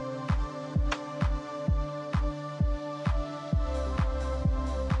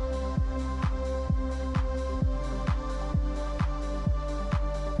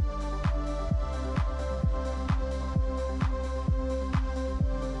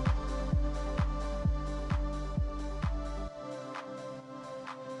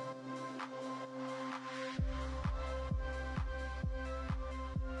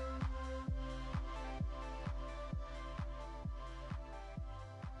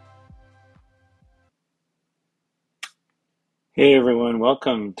Hey everyone,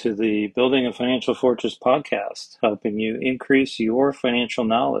 welcome to the Building a Financial Fortress podcast, helping you increase your financial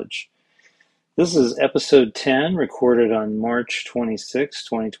knowledge. This is episode 10, recorded on March 26,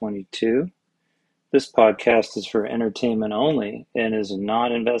 2022. This podcast is for entertainment only and is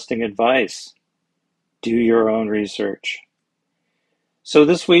not investing advice. Do your own research. So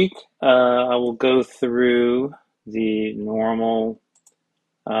this week, I will go through the normal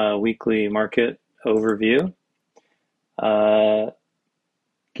weekly market overview.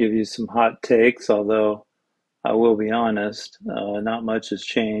 Give you some hot takes, although I will be honest, not much has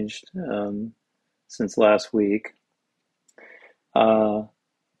changed since last week. Uh,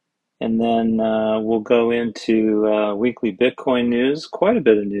 and then we'll go into weekly Bitcoin news, quite a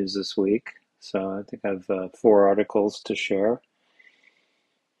bit of news this week. So I think I have 4 articles to share.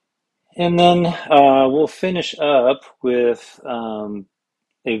 And then we'll finish up with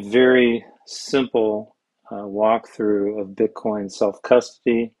a very simple walkthrough of Bitcoin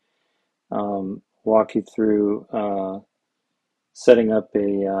self-custody, walk you through setting up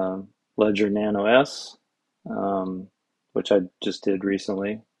a Ledger Nano S, which I just did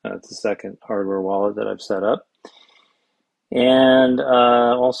recently. It's the second hardware wallet that I've set up. And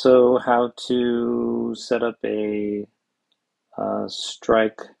also how to set up a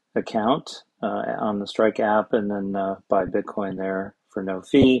Strike account on the Strike app and then buy Bitcoin there for no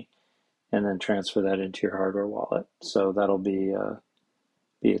fee and then transfer that into your hardware wallet. So that'll be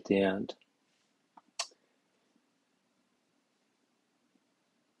at the end.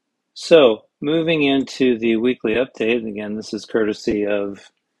 So, moving into the weekly update, again, this is courtesy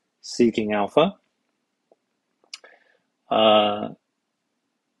of Seeking Alpha. All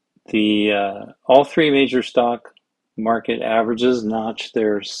three major stock market averages notched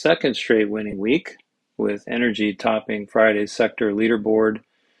their second straight winning week, with energy topping Friday's sector leaderboard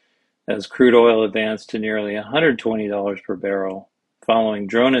as crude oil advanced to nearly $120 per barrel, following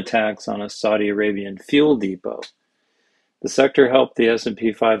drone attacks on a Saudi Arabian fuel depot. The sector helped the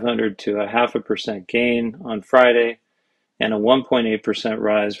S&P 500 to a 0.5% gain on Friday and a 1.8%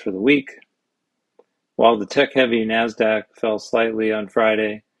 rise for the week, while the tech-heavy Nasdaq fell slightly on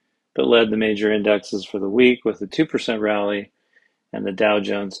Friday, but led the major indexes for the week with a 2% rally, and the Dow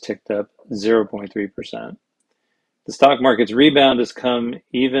Jones ticked up 0.3%. The stock market's rebound has come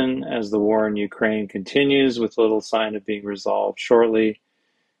even as the war in Ukraine continues, with little sign of being resolved shortly,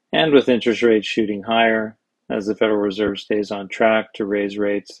 and with interest rates shooting higher as the Federal Reserve stays on track to raise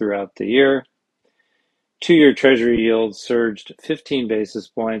rates throughout the year. Two-year Treasury yield surged 15 basis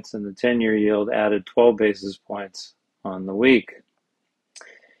points, and the 10-year yield added 12 basis points on the week.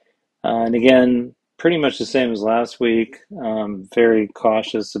 And again, pretty much the same as last week. Very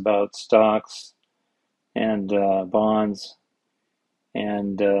cautious about stocks and bonds,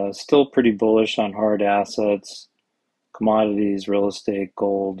 and still pretty bullish on hard assets, commodities, real estate,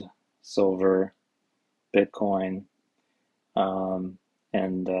 gold, silver, Bitcoin, and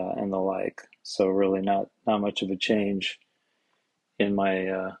the like. So really not much of a change in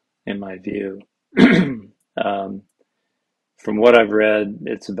my view. From what I've read,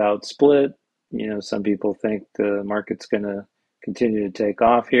 it's about split. Some people think the market's going to continue to take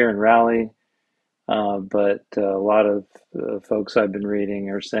off here and rally, but a lot of folks I've been reading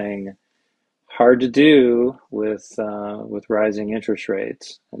are saying hard to do with rising interest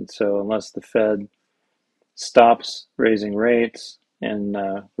rates. And so unless the Fed stops raising rates and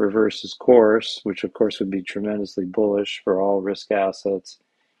reverses course, which of course would be tremendously bullish for all risk assets,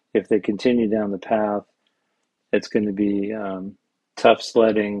 if they continue down the path, it's going to be tough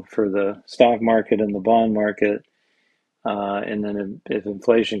sledding for the stock market and the bond market. And then if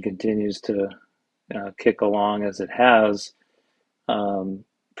inflation continues to kick along as it has,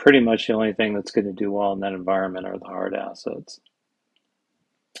 pretty much the only thing that's going to do well in that environment are the hard assets.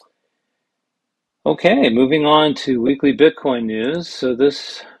 Okay, moving on to weekly Bitcoin news. So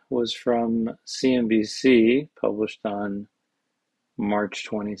this was from CNBC, published on March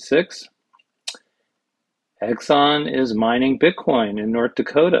 26. Exxon is mining Bitcoin in North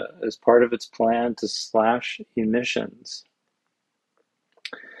Dakota as part of its plan to slash emissions.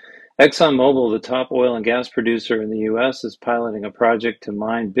 ExxonMobil, the top oil and gas producer in the U.S., is piloting a project to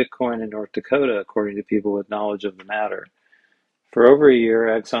mine Bitcoin in North Dakota, according to people with knowledge of the matter. For over a year,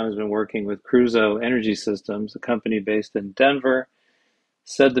 Exxon has been working with Crusoe Energy Systems, a company based in Denver,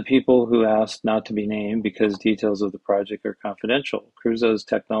 said the people who asked not to be named because details of the project are confidential. Crusoe's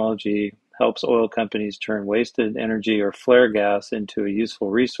technology helps oil companies turn wasted energy or flare gas into a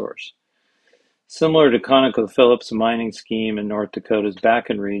useful resource. Similar to ConocoPhillips' mining scheme in North Dakota's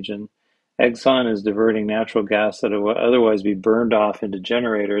Bakken region, Exxon is diverting natural gas that would otherwise be burned off into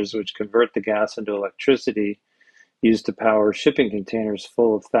generators, which convert the gas into electricity used to power shipping containers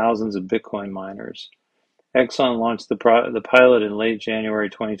full of thousands of Bitcoin miners. Exxon launched the pilot in late January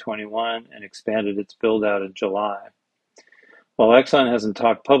 2021 and expanded its build-out in July. While Exxon hasn't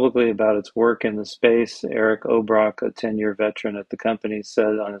talked publicly about its work in the space, Eric Obrock, a 10-year veteran at the company,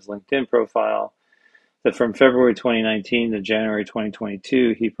 said on his LinkedIn profile that from February 2019 to January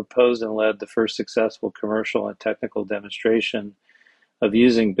 2022, he proposed and led the first successful commercial and technical demonstration of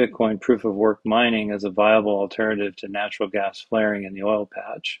using Bitcoin proof-of-work mining as a viable alternative to natural gas flaring in the oil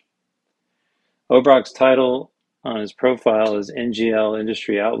patch. Obrock's title on his profile is NGL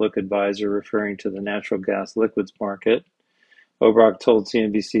Industry Outlook Advisor, referring to the natural gas liquids market. Obrock told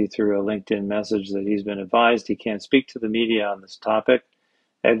CNBC through a LinkedIn message that he's been advised he can't speak to the media on this topic.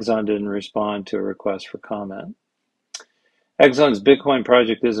 Exxon didn't respond to a request for comment. Exxon's Bitcoin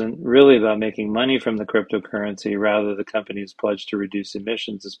project isn't really about making money from the cryptocurrency. Rather, the company has pledged to reduce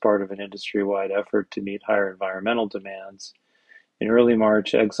emissions as part of an industry-wide effort to meet higher environmental demands. In early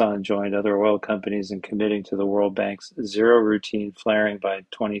March, Exxon joined other oil companies in committing to the World Bank's Zero Routine Flaring by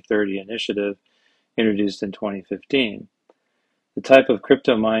 2030 initiative, introduced in 2015. The type of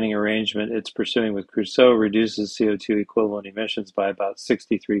crypto mining arrangement it's pursuing with Crusoe reduces CO2 equivalent emissions by about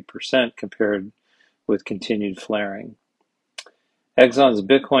 63% compared with continued flaring. Exxon's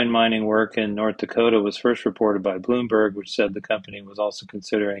Bitcoin mining work in North Dakota was first reported by Bloomberg, which said the company was also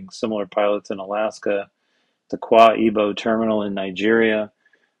considering similar pilots in Alaska, the Kwa Ibo terminal in Nigeria,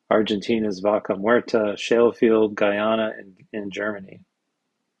 Argentina's Vaca Muerta shale field, Guyana, and Germany.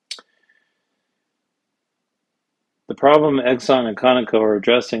 The problem Exxon and Conoco are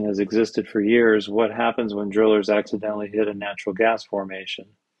addressing has existed for years. What happens when drillers accidentally hit a natural gas formation?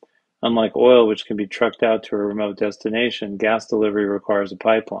 Unlike oil, which can be trucked out to a remote destination, gas delivery requires a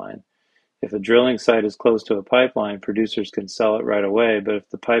pipeline. If a drilling site is close to a pipeline, producers can sell it right away, but if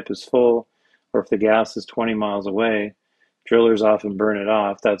the pipe is full or if the gas is 20 miles away, drillers often burn it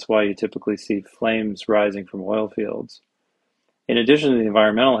off. That's why you typically see flames rising from oil fields. In addition to the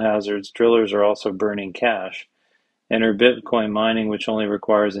environmental hazards, drillers are also burning cash. Enter Bitcoin mining, which only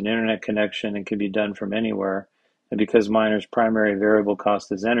requires an internet connection and can be done from anywhere. And because miners' primary variable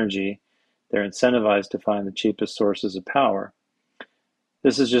cost is energy, they're incentivized to find the cheapest sources of power.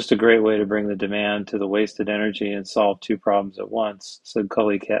 This is just a great way to bring the demand to the wasted energy and solve two problems at once, said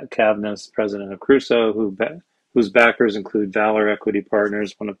Cully Cavness, president of Crusoe, whose backers include Valor Equity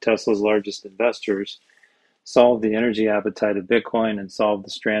Partners, one of Tesla's largest investors. Solve the energy appetite of Bitcoin and solve the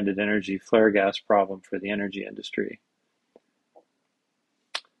stranded energy flare gas problem for the energy industry.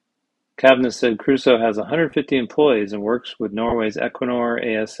 Cavness said Crusoe has 150 employees and works with Norway's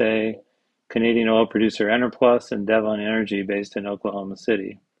Equinor, ASA, Canadian oil producer Enerplus, and Devon Energy based in Oklahoma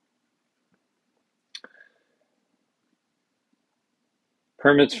City.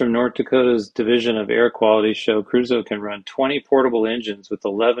 Permits from North Dakota's Division of Air Quality show Crusoe can run 20 portable engines, with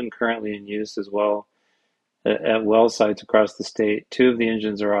 11 currently in use as well at well sites across the state. 2 of the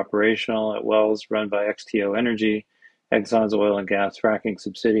engines are operational at wells run by XTO Energy, Exxon's oil and gas fracking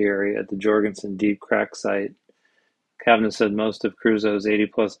subsidiary, at the Jorgensen Deep Crack site. Cavness said most of Crusoe's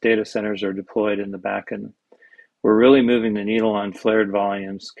 80-plus data centers are deployed in the Bakken. We're really moving the needle on flared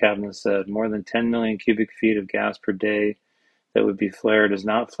volumes, Cavness said. More than 10 million cubic feet of gas per day that would be flared is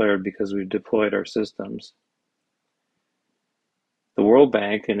not flared because we've deployed our systems. The World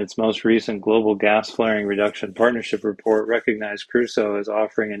Bank, in its most recent Global Gas Flaring Reduction Partnership report, recognized Crusoe as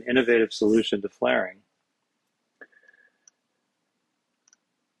offering an innovative solution to flaring.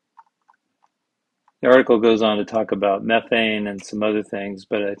 The article goes on to talk about methane and some other things,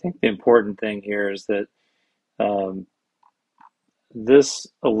 but I think the important thing here is that this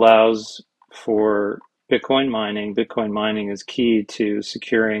allows for Bitcoin mining. Bitcoin mining is key to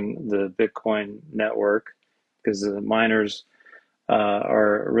securing the Bitcoin network because the miners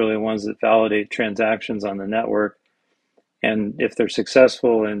are really ones that validate transactions on the network. And if they're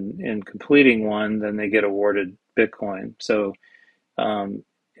successful in completing one, then they get awarded Bitcoin. So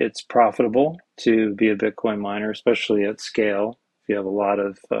it's profitable to be a Bitcoin miner, especially at scale, if you have a lot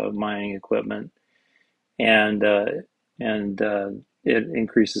of mining equipment. And it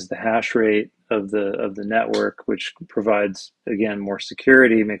increases the hash rate of the network, which provides, again, more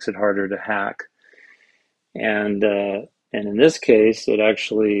security, makes it harder to hack. And in this case, it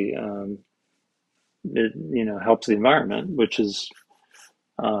actually helps the environment, which is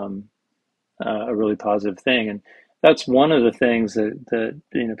a really positive thing. And that's one of the things that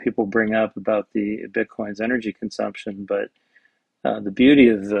people bring up about the Bitcoin's energy consumption. But the beauty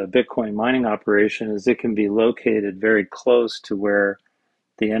of the Bitcoin mining operation is it can be located very close to where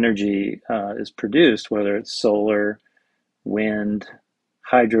the energy is produced, whether it's solar, wind,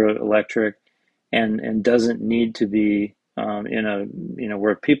 hydroelectric. and doesn't need to be in a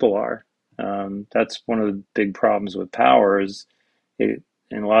where people are. That's one of the big problems with power is it,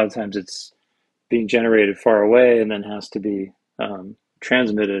 and a lot of times it's being generated far away and then has to be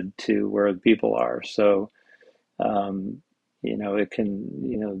transmitted to where the people are. So it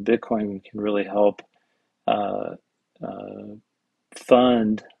can Bitcoin can really help uh, uh,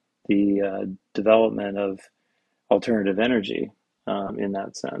 fund the development of alternative energy in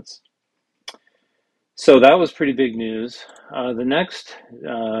that sense. So that was pretty big news. The next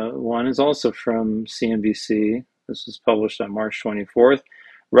one is also from CNBC. This was published on March 24th.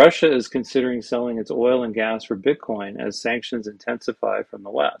 Russia is considering selling its oil and gas for Bitcoin as sanctions intensify from the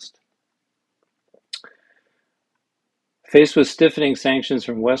West. Faced with stiffening sanctions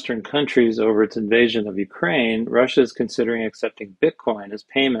from Western countries over its invasion of Ukraine, Russia is considering accepting Bitcoin as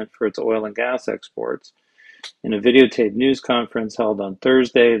payment for its oil and gas exports. In a videotaped news conference held on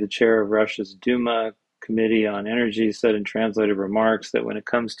Thursday, the chair of Russia's Duma Committee on Energy said in translated remarks that when it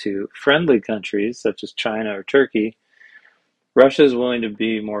comes to friendly countries such as China or Turkey, Russia is willing to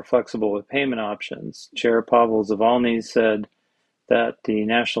be more flexible with payment options. Chair Pavel Zavalny said that the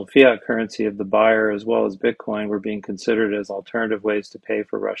national fiat currency of the buyer as well as Bitcoin were being considered as alternative ways to pay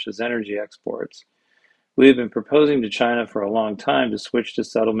for Russia's energy exports. We have been proposing to China for a long time to switch to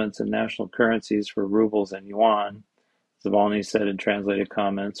settlements in national currencies for rubles and yuan, Zavalny said in translated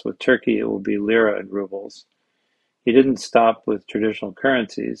comments. With Turkey, it will be lira and rubles. He didn't stop with traditional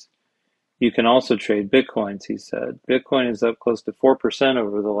currencies. You can also trade Bitcoins, he said. Bitcoin is up close to 4%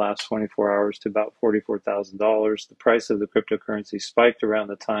 over the last 24 hours to about $44,000. The price of the cryptocurrency spiked around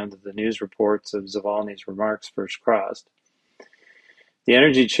the time that the news reports of Zavalny's remarks first crossed. The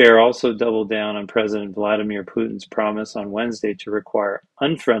energy chair also doubled down on President Vladimir Putin's promise on Wednesday to require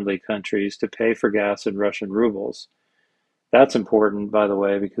unfriendly countries to pay for gas in Russian rubles. That's important, by the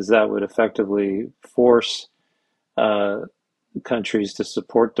way, because that would effectively force uh, countries to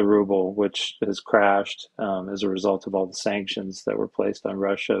support the ruble, which has crashed as a result of all the sanctions that were placed on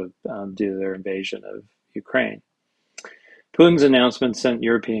Russia due to their invasion of Ukraine. Putin's announcement sent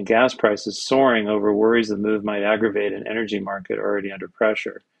European gas prices soaring over worries the move might aggravate an energy market already under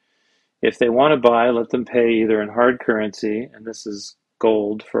pressure. If they want to buy, let them pay either in hard currency, and this is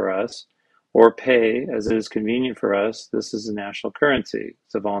gold for us, or pay, as it is convenient for us, this is a national currency,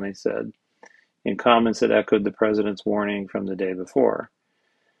 Zavalny said, in comments that echoed the president's warning from the day before.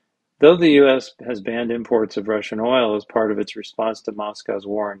 Though the U.S. has banned imports of Russian oil as part of its response to Moscow's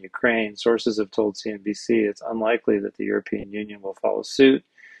war in Ukraine, sources have told CNBC it's unlikely that the European Union will follow suit,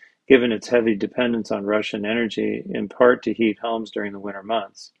 given its heavy dependence on Russian energy, in part to heat homes during the winter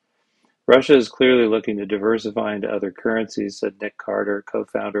months. Russia is clearly looking to diversify into other currencies, said Nick Carter,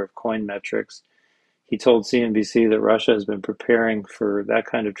 co-founder of Coinmetrics. He told CNBC that Russia has been preparing for that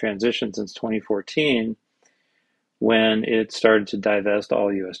kind of transition since 2014, when it started to divest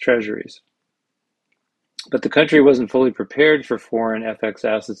all U.S. treasuries. But the country wasn't fully prepared for foreign FX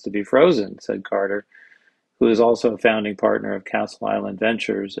assets to be frozen, said Carter, who is also a founding partner of Castle Island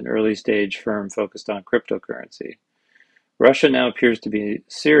Ventures, an early-stage firm focused on cryptocurrency. Russia now appears to be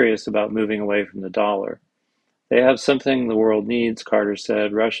serious about moving away from the dollar. They have something the world needs, Carter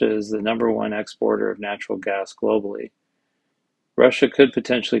said. Russia is the number one exporter of natural gas globally. Russia could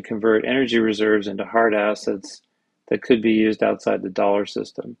potentially convert energy reserves into hard assets that could be used outside the dollar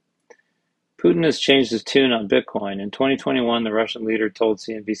system. Putin has changed his tune on Bitcoin. In 2021, the Russian leader told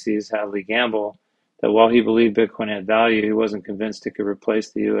CNBC's Hadley Gamble that while he believed Bitcoin had value, he wasn't convinced it could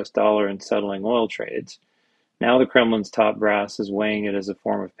replace the US dollar in settling oil trades. Now the Kremlin's top brass is weighing it as a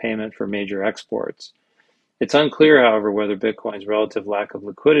form of payment for major exports. It's unclear, however, whether Bitcoin's relative lack of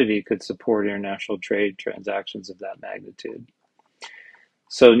liquidity could support international trade transactions of that magnitude.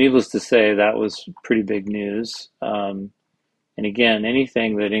 So needless to say, that was pretty big news. And again,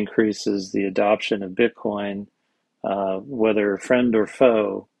 anything that increases the adoption of Bitcoin, whether friend or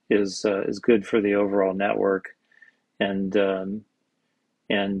foe, is good for the overall network. And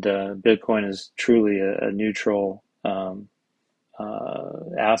Bitcoin is truly a neutral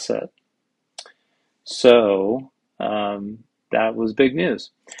asset. So that was big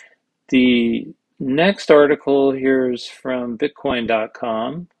news. The next article here is from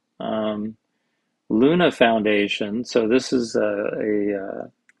Bitcoin.com. Luna Foundation. So this is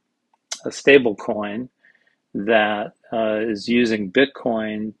a stable coin that is using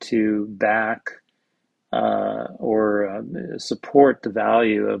Bitcoin to back or support the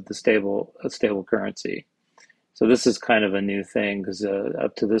value of the stable currency. So this is kind of a new thing because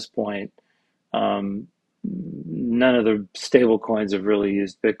up to this point, none of the stable coins have really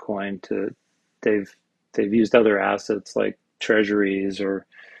used Bitcoin to. They've used other assets like treasuries or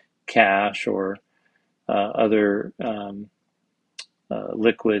cash or other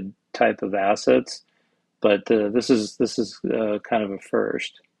liquid type of assets, but this is kind of a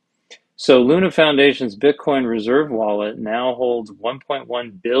first. So Luna Foundation's Bitcoin Reserve Wallet now holds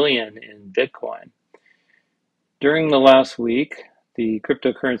 1.1 billion in Bitcoin. During the last week, the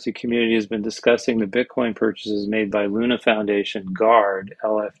cryptocurrency community has been discussing the Bitcoin purchases made by Luna Foundation Guard,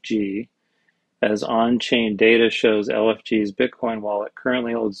 LFG, as on-chain data shows LFG's Bitcoin wallet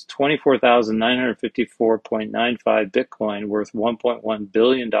currently holds 24,954.95 Bitcoin worth $1.1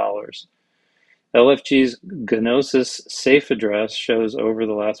 billion. LFG's Gnosis safe address shows over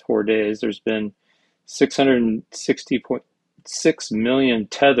the last 4 days there's been 660.6 million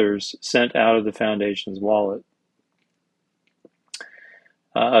tethers sent out of the foundation's wallet.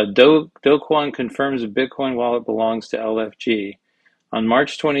 Do Kwon confirms the Bitcoin wallet belongs to LFG. On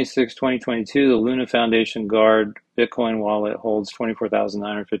March 26, 2022, the Luna Foundation Guard Bitcoin wallet holds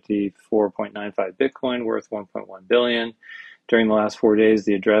 24,954.95 Bitcoin worth $1.1 billion. During the last 4 days,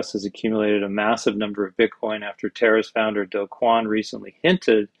 the address has accumulated a massive number of Bitcoin after Terra's founder Do Kwon recently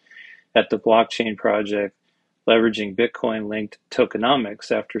hinted at the blockchain project leveraging Bitcoin-linked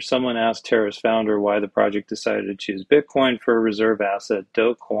tokenomics. After someone asked Terra's founder why the project decided to choose Bitcoin for a reserve asset,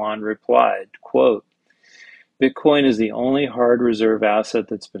 Do Kwon replied, quote, Bitcoin is the only hard reserve asset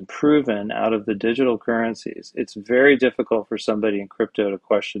that's been proven out of the digital currencies. It's very difficult for somebody in crypto to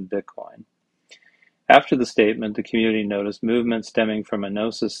question Bitcoin. After the statement, the community noticed movement stemming from a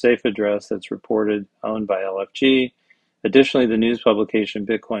Gnosis safe address that's reported owned by LFG. Additionally, the news publication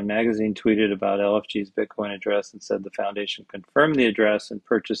Bitcoin Magazine tweeted about LFG's Bitcoin address and said the foundation confirmed the address and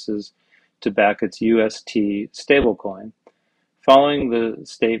purchases to back its UST stablecoin. Following the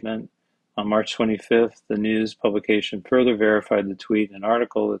statement, on March 25th, the news publication further verified the tweet in an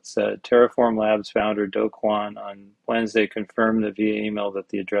article that said Terraform Labs founder Do Kwon on Wednesday confirmed via email that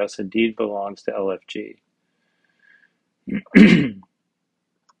the address indeed belongs to LFG.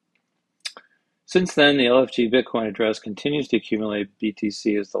 Since then, the LFG Bitcoin address continues to accumulate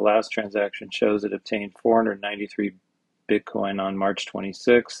BTC as the last transaction shows it obtained 493 Bitcoin on March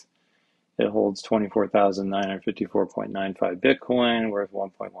 26th. It holds 24,954.95 Bitcoin, worth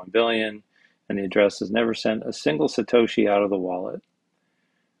 1.1 billion, and the address has never sent a single Satoshi out of the wallet.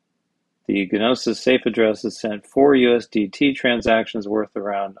 The Gnosis safe address has sent 4 USDT transactions worth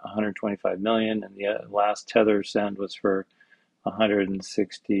around 125 million, and the last tether sent was for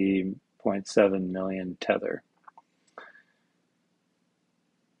 160.7 million tether.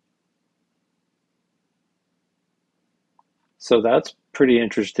 So that's pretty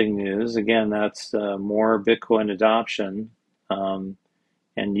interesting news. Again, that's more Bitcoin adoption, and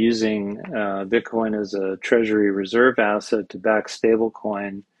using Bitcoin as a treasury reserve asset to back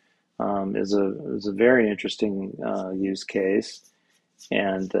stablecoin is a very interesting use case.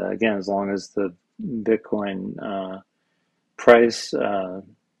 And again, as long as the Bitcoin price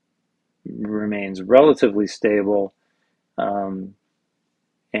remains relatively stable, and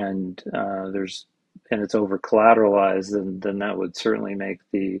it's over collateralized, then that would certainly make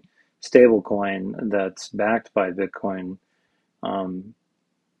the stablecoin that's backed by Bitcoin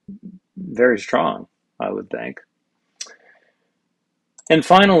very strong, I would think. And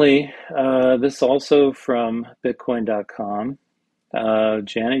finally, this also from Bitcoin.com,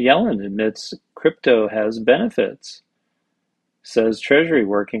 Janet Yellen admits crypto has benefits, says Treasury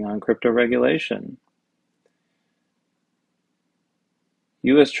working on crypto regulation.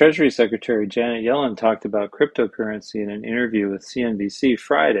 U.S. Treasury Secretary Janet Yellen talked about cryptocurrency in an interview with CNBC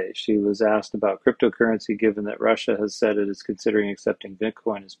Friday. She was asked about cryptocurrency given that Russia has said it is considering accepting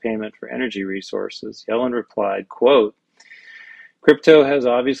Bitcoin as payment for energy resources. Yellen replied, quote, crypto has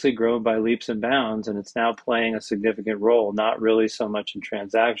obviously grown by leaps and bounds, and it's now playing a significant role, not really so much in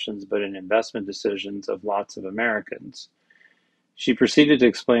transactions, but in investment decisions of lots of Americans. She proceeded to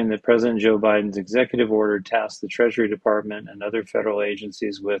explain that President Joe Biden's executive order tasked the Treasury Department and other federal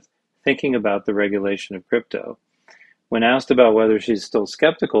agencies with thinking about the regulation of crypto. When asked about whether she's still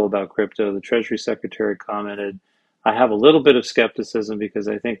skeptical about crypto, the Treasury Secretary commented, I have a little bit of skepticism because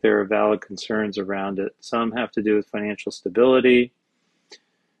I think there are valid concerns around it. Some have to do with financial stability,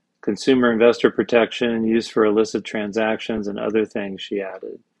 consumer investor protection, use for illicit transactions, and other things, she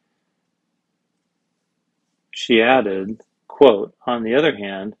added. She added, quote, on the other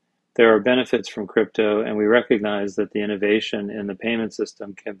hand, there are benefits from crypto, and we recognize that the innovation in the payment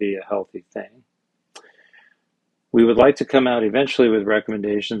system can be a healthy thing. We would like to come out eventually with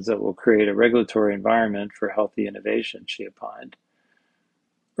recommendations that will create a regulatory environment for healthy innovation, she opined.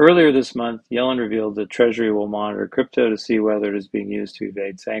 Earlier this month, Yellen revealed that Treasury will monitor crypto to see whether it is being used to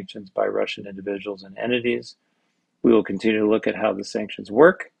evade sanctions by Russian individuals and entities. We will continue to look at how the sanctions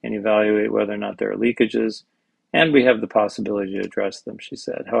work and evaluate whether or not there are leakages, and we have the possibility to address them, she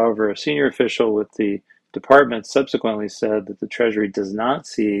said. However, a senior official with the department subsequently said that the Treasury does not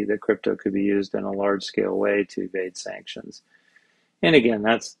see that crypto could be used in a large-scale way to evade sanctions. And again,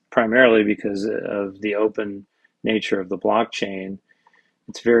 that's primarily because of the open nature of the blockchain.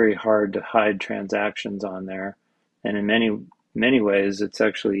 It's very hard to hide transactions on there. And in many ways, it's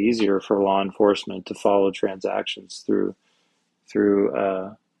actually easier for law enforcement to follow transactions through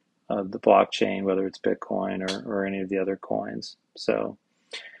the blockchain, whether it's Bitcoin or any of the other coins. So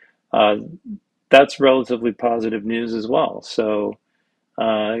uh, that's relatively positive news as well. So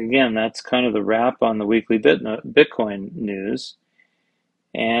again, that's kind of the wrap on the weekly Bitcoin news.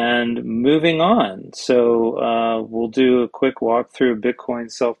 And moving on, so we'll do a quick walkthrough of Bitcoin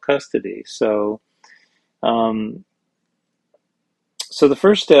self-custody. Um, so the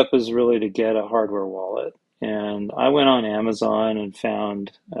first step is really to get a hardware wallet. And I went on Amazon and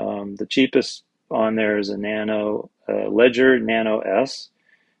found the cheapest on there is a Ledger Nano S.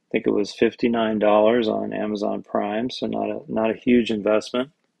 I think it was $59 on Amazon Prime, so not a huge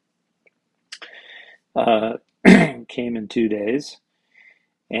investment. Uh, came in 2 days.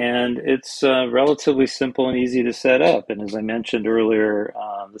 And it's relatively simple and easy to set up. And as I mentioned earlier,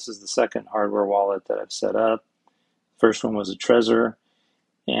 this is the second hardware wallet that I've set up. First one was a Trezor,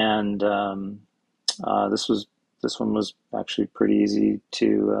 and this one was actually pretty easy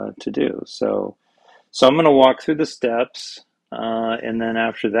to do. So I'm going to walk through the steps, and then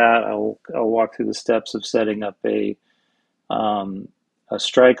after that, I'll walk through the steps of setting up um, a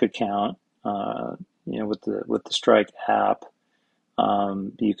Strike account, with the Strike app.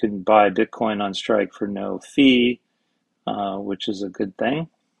 You can buy Bitcoin on Strike for no fee, which is a good thing.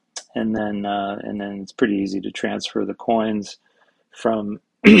 And then it's pretty easy to transfer the coins from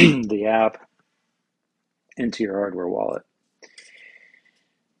the app into your hardware wallet.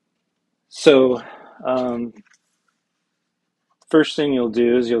 So first thing you'll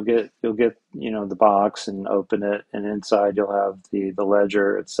do is you'll get the box and open it, and inside you'll have the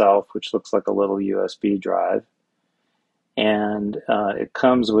ledger itself, which looks like a little USB drive, and it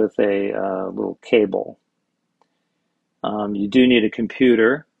comes with a little cable. You do need a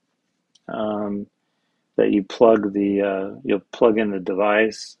computer um, that you'll plug in the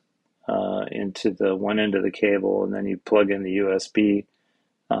device into the one end of the cable, and then you plug in the USB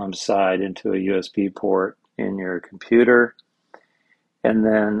side into a USB port in your computer. And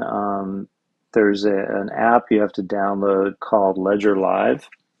then there's an app you have to download called Ledger Live.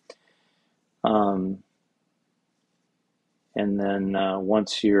 And then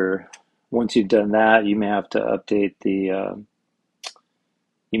once you've done that, you may have to update the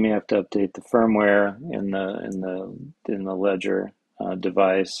firmware in the Ledger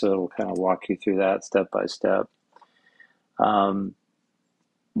device. So it'll kind of walk you through that step by step.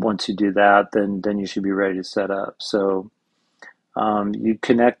 Once you do that, then you should be ready to set up. So you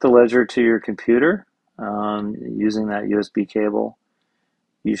connect the Ledger to your computer using that USB cable.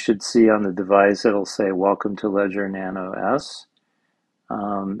 You should see on the device it'll say "Welcome to Ledger Nano S."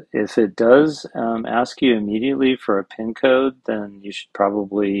 If it does ask you immediately for a PIN code, then you should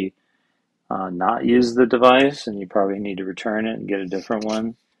probably not use the device, and you probably need to return it and get a different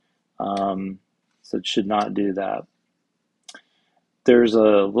one. So it should not do that. There's a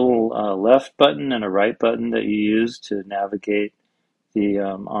little left button and a right button that you use to navigate the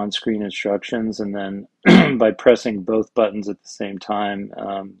on-screen instructions, and then by pressing both buttons at the same time,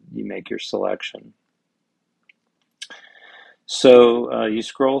 you make your selection. So you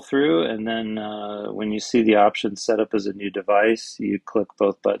scroll through, and then when you see the option set up as a new device, you click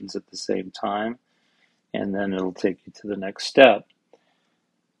both buttons at the same time, and then it'll take you to the next step.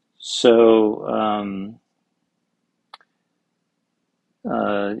 So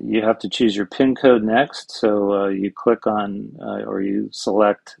you have to choose your PIN code next. So you click on or you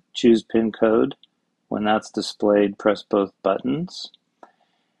select choose PIN code. When that's displayed, press both buttons.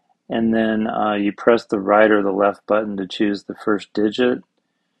 And then you press the right or the left button to choose the first digit.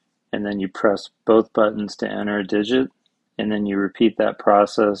 And then you press both buttons to enter a digit. And then you repeat that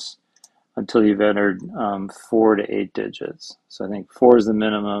process until you've entered 4 to 8 digits. So I think 4 is the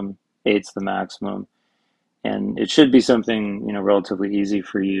minimum, 8's the maximum. And it should be something, relatively easy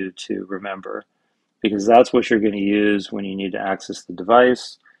for you to remember, because that's what you're going to use when you need to access the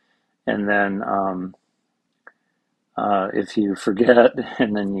device. And then if you forget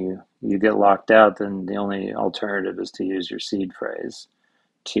and then you get locked out, then the only alternative is to use your seed phrase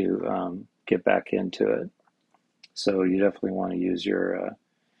to get back into it. So you definitely want to use your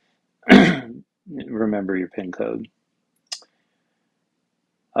remember your PIN code.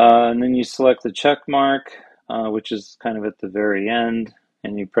 And then you select the check mark. which is kind of at the very end,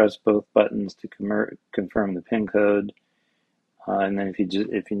 and you press both buttons to confirm the PIN code. And then if you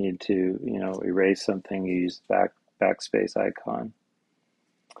need to erase something, you use the backspace icon.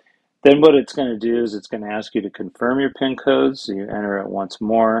 Then what it's going to do is it's going to ask you to confirm your PIN code, so you enter it once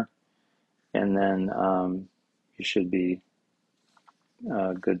more, and then you should be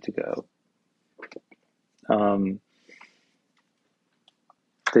good to go.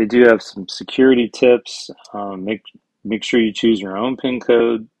 They do have some security tips. Make sure you choose your own PIN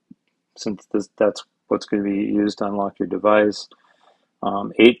code, since that's what's going to be used to unlock your device.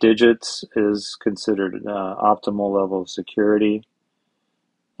 8 digits is considered optimal level of security.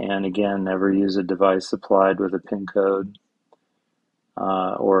 And again, never use a device supplied with a PIN code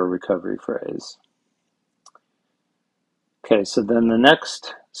or a recovery phrase. Okay, so then the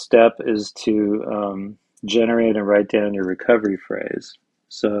next step is to generate and write down your recovery phrase.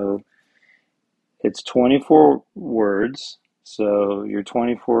 So it's 24 words. So your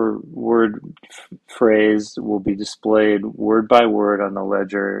 24-word phrase will be displayed word by word on the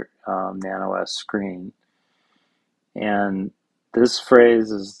Ledger Nano S screen. And this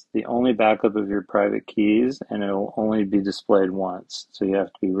phrase is the only backup of your private keys, and it'll only be displayed once. So you have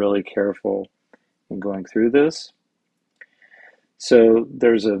to be really careful in going through this. So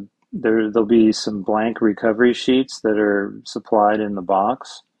there'll be some blank recovery sheets that are supplied in the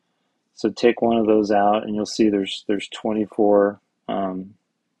box. So take one of those out, and you'll see there's 24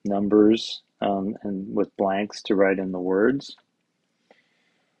 numbers and with blanks to write in the words.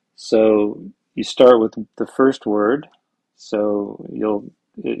 So you start with the first word. So it'll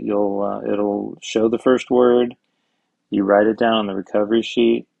show the first word. You write it down on the recovery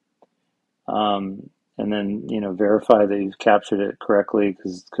sheet, and then verify that you've captured it correctly,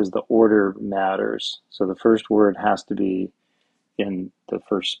 because the order matters. So the first word has to be in the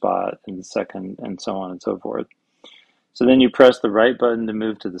first spot, and the second, and so on and so forth. So then you press the right button to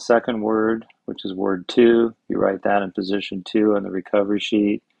move to the second word, which is word 2. You write that in position 2 on the recovery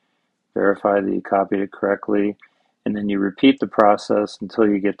sheet, verify that you copied it correctly, and then you repeat the process until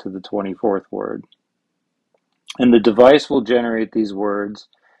you get to the 24th word. And the device will generate these words,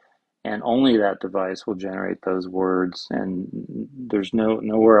 and only that device will generate those words, and there's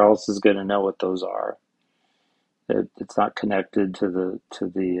nowhere else is going to know what those are. It's not connected to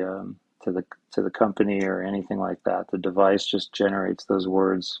the company or anything like that. The device just generates those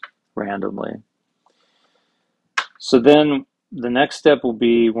words randomly. So then the next step will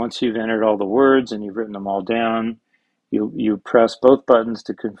be, once you've entered all the words and you've written them all down, you press both buttons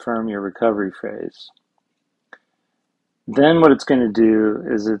to confirm your recovery phrase. Then what it's going to do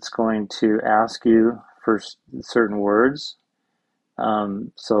is it's going to ask you for certain words.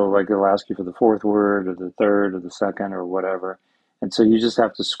 So like it'll ask you for the fourth word or the third or the second or whatever. And so you just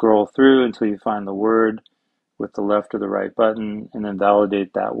have to scroll through until you find the word with the left or the right button, and then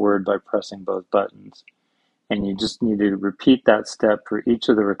validate that word by pressing both buttons. And you just need to repeat that step for each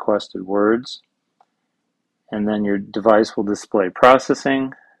of the requested words. And then your device will display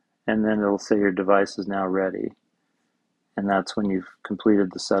processing, and then it'll say your device is now ready. And that's when you've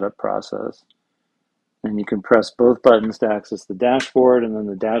completed the setup process. And you can press both buttons to access the dashboard, and then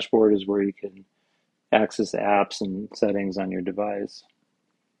the dashboard is where you can access apps and settings on your device.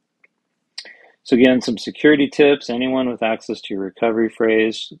 So again, some security tips. Anyone with access to your recovery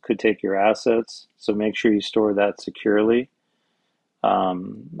phrase could take your assets, so make sure you store that securely.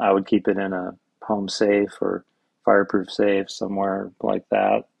 I would keep it in a home safe or fireproof safe, somewhere like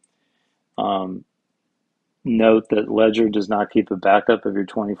that. Note that Ledger does not keep a backup of your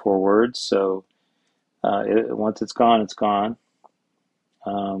 24 words, so once it's gone, it's gone.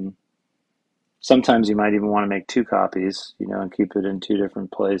 Sometimes you might even want to make 2 copies, and keep it in 2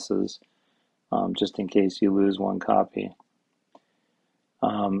 different places, just in case you lose one copy.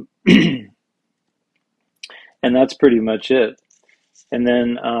 And that's pretty much it. And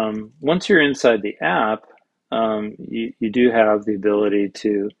then once you're inside the app, you do have the ability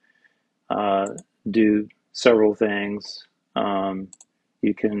to do several things.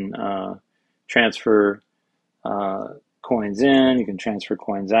 You can transfer coins in, you can transfer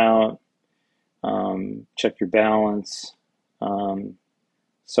coins out, check your balance,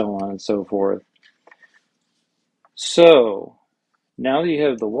 so on and so forth. So now that you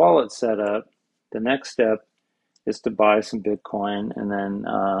have the wallet set up, the next step is to buy some Bitcoin, and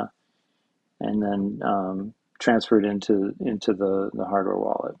then transfer it into the hardware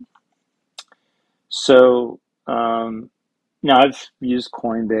wallet. So now I've used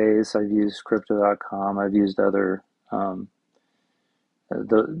Coinbase, I've used Crypto.com, I've used other.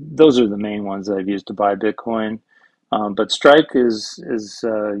 Those are the main ones that I've used to buy Bitcoin. But Strike is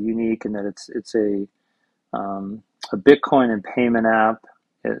unique in that it's a A Bitcoin and payment app.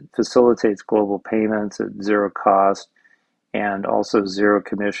 It facilitates global payments at zero cost and also zero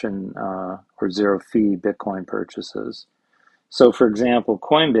commission or zero fee Bitcoin purchases. So, for example,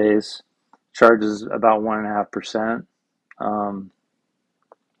 Coinbase charges about 1.5%. Um,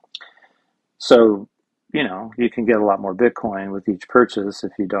 so, you can get a lot more Bitcoin with each purchase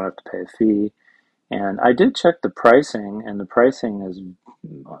if you don't have to pay a fee. And I did check the pricing, and the pricing is,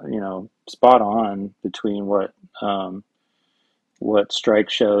 spot on between what Strike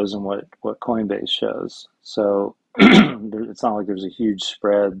shows and what Coinbase shows. So it's not like there's a huge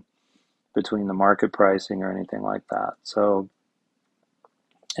spread between the market pricing or anything like that. So,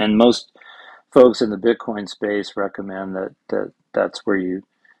 and most folks in the Bitcoin space recommend that's where you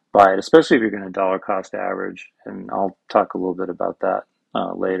buy it, especially if you're going to dollar cost average. And I'll talk a little bit about that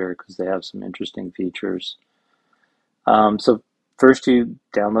later because they have some interesting features. So first you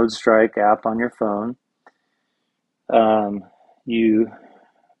download Strike app on your phone. You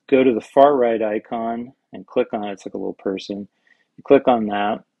go to the far right icon and click on it. It's like a little person. You click on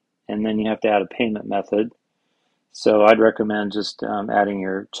that, and then you have to add a payment method. So I'd recommend just adding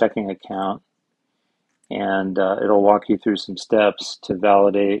your checking account, and it'll walk you through some steps to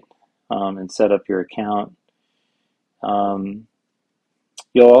validate and set up your account. Um,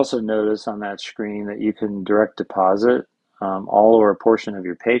 you'll also notice on that screen that you can direct deposit all or a portion of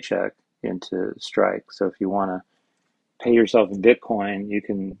your paycheck into Strike. So if you want to pay yourself in Bitcoin, you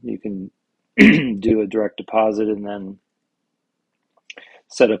can do a direct deposit and then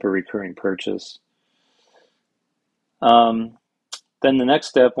set up a recurring purchase. Um, then the next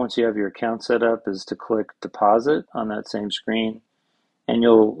step, once you have your account set up, is to click deposit on that same screen, and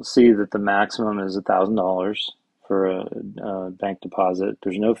you'll see that the maximum is $1,000 for a bank deposit.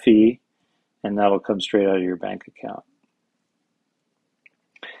 There's no fee, and that'll come straight out of your bank account.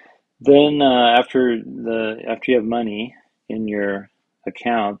 Then after you have money in your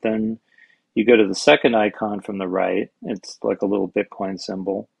account, then you go to the second icon from the right. It's like a little Bitcoin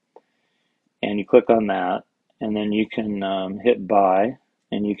symbol, and you click on that, and then you can hit buy,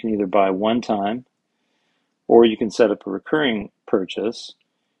 and you can either buy one time, or you can set up a recurring purchase,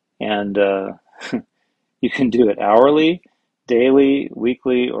 and you can do it hourly, daily,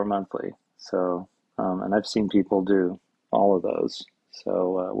 weekly, or monthly. So, and I've seen people do all of those.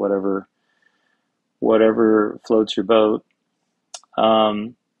 So whatever floats your boat.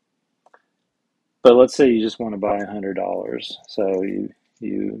 But let's say you just want to buy $100. So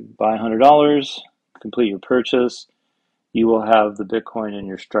you buy $100, complete your purchase. You will have the Bitcoin in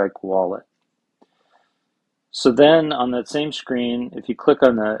your Strike wallet. So then on that same screen, if you click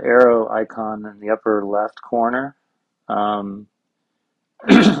on the arrow icon in the upper left corner, um,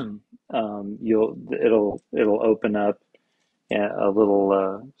 it'll open up a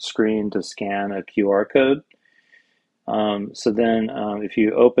little screen to scan a QR code. So then if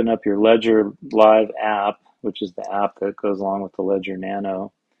you open up your Ledger Live app, which is the app that goes along with the Ledger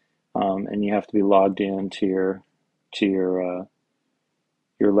Nano, and you have to be logged in to your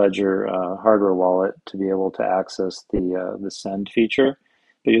Ledger hardware wallet to be able to access the send feature.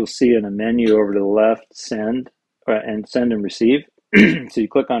 But you'll see in a menu over to the left, send and receive. So you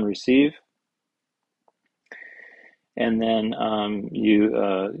click on receive, and then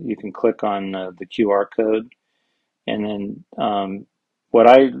you can click on the QR code, and then what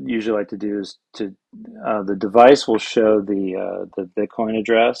I usually like to do is the device will show the Bitcoin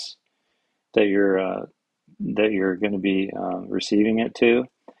address that you're going to be receiving it to,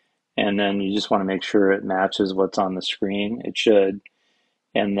 and then you just want to make sure it matches what's on the screen. It should,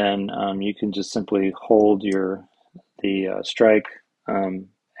 and then you can just simply hold the Strike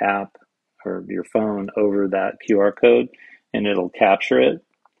app or your phone over that QR code, and it'll capture it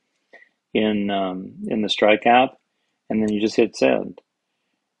in the Strike app, and then you just hit send.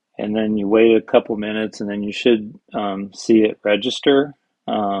 And then you wait a couple minutes, and then you should see it register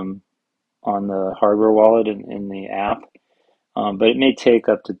on the hardware wallet in the app. But it may take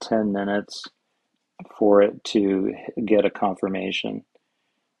up to 10 minutes for it to get a confirmation.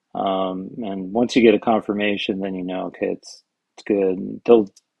 And once you get a confirmation, then you know, okay, it's good. They'll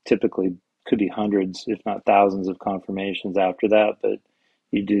typically could be hundreds, if not thousands, of confirmations after that, but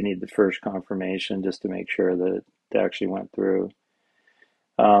you do need the first confirmation just to make sure that it actually went through.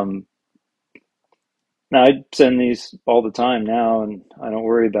 Um, Now, I send these all the time now, and I don't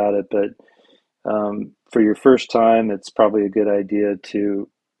worry about it. But for your first time, it's probably a good idea to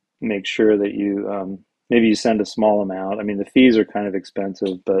make sure that maybe you send a small amount. I mean, the fees are kind of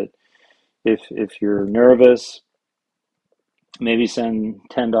expensive, but if you're nervous, maybe send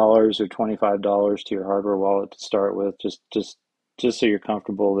 $10 or $25 to your hardware wallet to start with, just so you're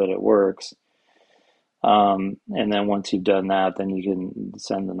comfortable that it works. And then once you've done that, then you can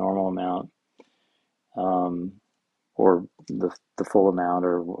send the normal amount, um, or the full amount,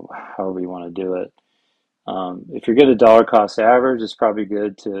 or however you want to do it. If you're good at dollar cost average, it's probably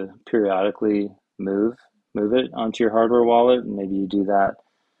good to periodically move move it onto your hardware wallet, and maybe you do that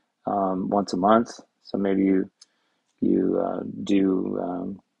once a month. So maybe you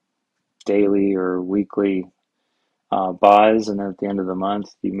do daily or weekly buys, and then at the end of the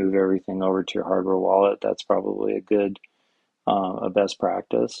month, you move everything over to your hardware wallet. That's probably a best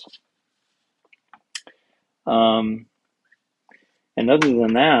practice. Um, and other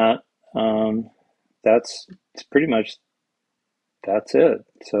than that, um, it's pretty much that's it.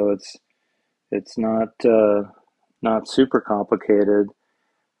 So it's not super complicated,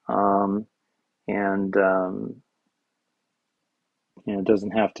 um, and it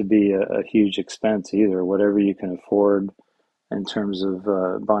doesn't have to be a huge expense either. Whatever you can afford in terms of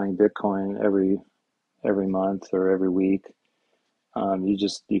buying Bitcoin every month or every week,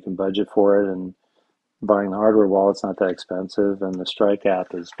 you can budget for it, and buying the hardware wallet's not that expensive, and the Strike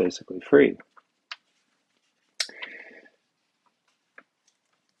app is basically free.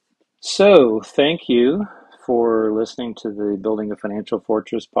 So, thank you for listening to the Building a Financial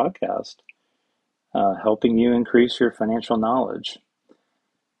Fortress podcast, helping you increase your financial knowledge.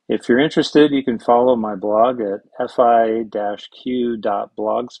 If you're interested, you can follow my blog at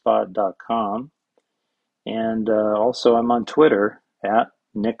fi-q.blogspot.com. And also, I'm on Twitter at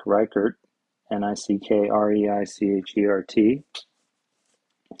Nick Reichert, NickReichert.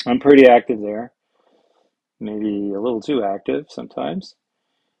 I'm pretty active there, maybe a little too active sometimes.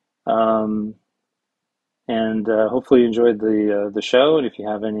 Um, and hopefully you enjoyed the show. And if you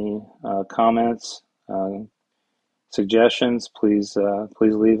have any comments, suggestions, please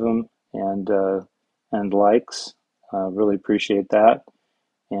leave them, and likes. Really appreciate that.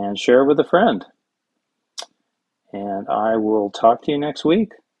 And share with a friend. And I will talk to you next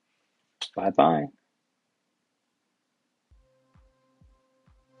week. Bye bye.